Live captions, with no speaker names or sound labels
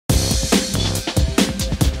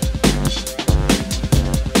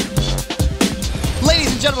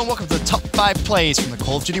gentlemen, welcome to the top 5 plays from the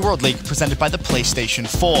Call of Duty World League presented by the PlayStation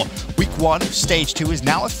 4. Week 1 of Stage 2 is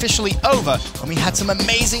now officially over, and we had some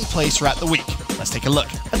amazing plays throughout the week. Let's take a look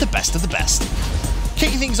at the best of the best.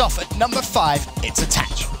 Kicking things off at number 5, it's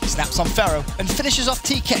Attach. He snaps on Pharaoh and finishes off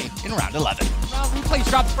TK in round 11. Replays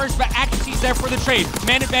drops first, but accuracy's there for the trade.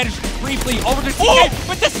 Man advantage briefly over to TK,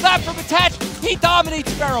 but the slap from Attach, he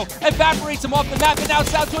dominates Pharaoh, evaporates him off the map, and now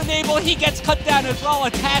it's out to Enable. He gets cut down as well.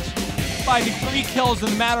 Attach finding 3 kills in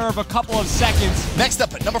a matter of a couple of seconds. Next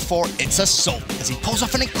up at number 4, it's Assault, as he pulls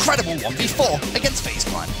off an incredible 1v4 against FaZe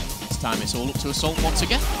Clan. This time it's all up to Assault once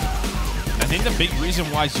again. I think the big reason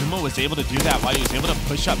why Zuma was able to do that, why he was able to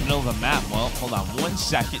push up middle of the map, well, hold on 1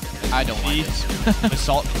 second. I don't like this.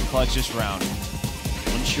 Assault can clutch this round.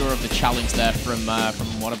 Unsure of the challenge there from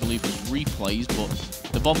what I believe was replays,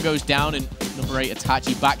 but the bomb goes down and number 8 Attach,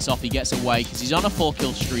 he backs off, he gets away because he's on a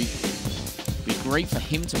 4-kill streak. Be great for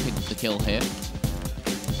him to pick up the kill here.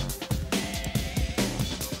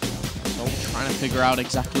 So trying to figure out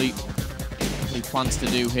exactly what he plans to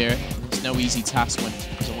do here. It's no easy task when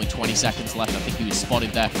there's only 20 seconds left. I think he was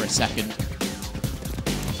spotted there for a second.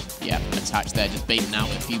 Yeah, Attach there just baiting out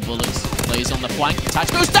a few bullets. Plays on the flank.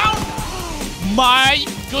 Attach goes down! My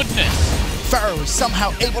goodness! Pharaoh is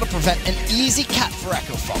somehow able to prevent an easy cap for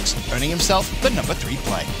Echo Fox, earning himself the number 3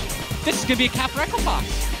 play. This is going to be a cap for Echo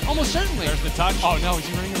Fox. Almost certainly. There's the touch. Oh no, is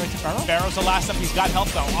he running it right to Pharaoh? Pharaoh's the last up. He's got help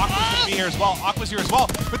though. Aqua's going to be here as well. Aqua's here as well.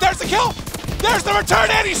 But there's the kill! There's the return,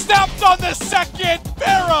 and he snaps on the second!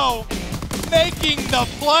 Pharaoh making the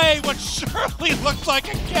play, what surely looked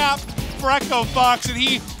like a cap for Echo Fox, and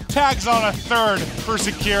he tags on a 3rd for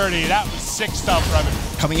security. That was sick stuff from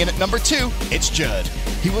him. Coming in at number 2, it's Jurd.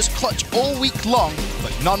 He was clutch all week long,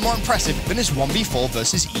 but none more impressive than his 1v4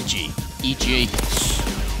 versus EG. EG.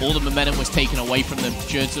 All the momentum was taken away from them.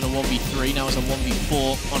 Jurd's on a 1v3, now has a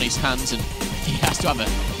 1v4 on his hands, and he has to have a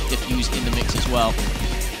defuse in the mix as well.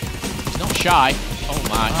 He's not shy. Oh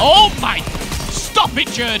my. Oh my! Stop it,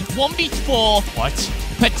 Jurd! 1v4. What?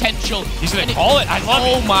 Potential. He's going to call it. I love it.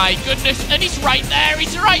 Oh my goodness. And he's right there.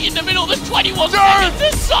 He's right in the middle. There's 21 seconds.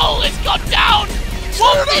 The soul has gone down.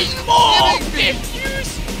 1v4.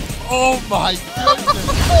 Defuse. Oh my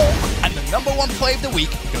goodness. And the number 1 play of the week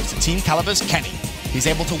goes to Team Caliber's Kenny. He's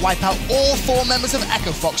able to wipe out all 4 members of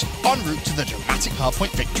Echo Fox en route to the dramatic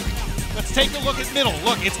hardpoint victory. Let's take a look at middle.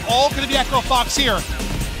 Look, it's all going to be Echo Fox here.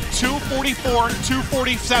 244,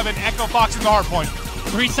 247, Echo Fox in the hardpoint.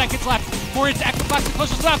 3 seconds left. For it's Echo Fox and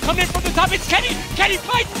closest now. Coming in from the top, it's Kenny. Kenny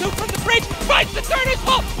fights 2 from the bridge. Fights the 3rd as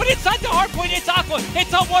well. But inside the hardpoint, it's Aqua.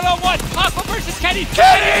 It's a 1-on-1. Aqua versus Kenny.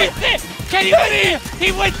 Kenny! Wins it. Kenny wins it.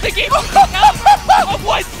 He wins the game. A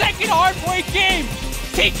 1 second hardpoint game.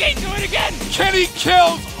 TK do it again. Kenny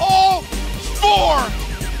kills all 4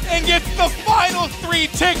 and gets the final 3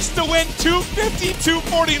 ticks to win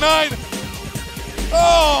 250-249.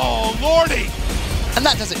 Oh, lordy. And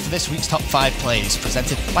that does it for this week's top 5 plays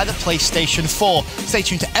presented by the PlayStation 4. Stay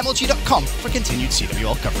tuned to MLG.com for continued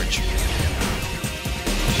CWL coverage.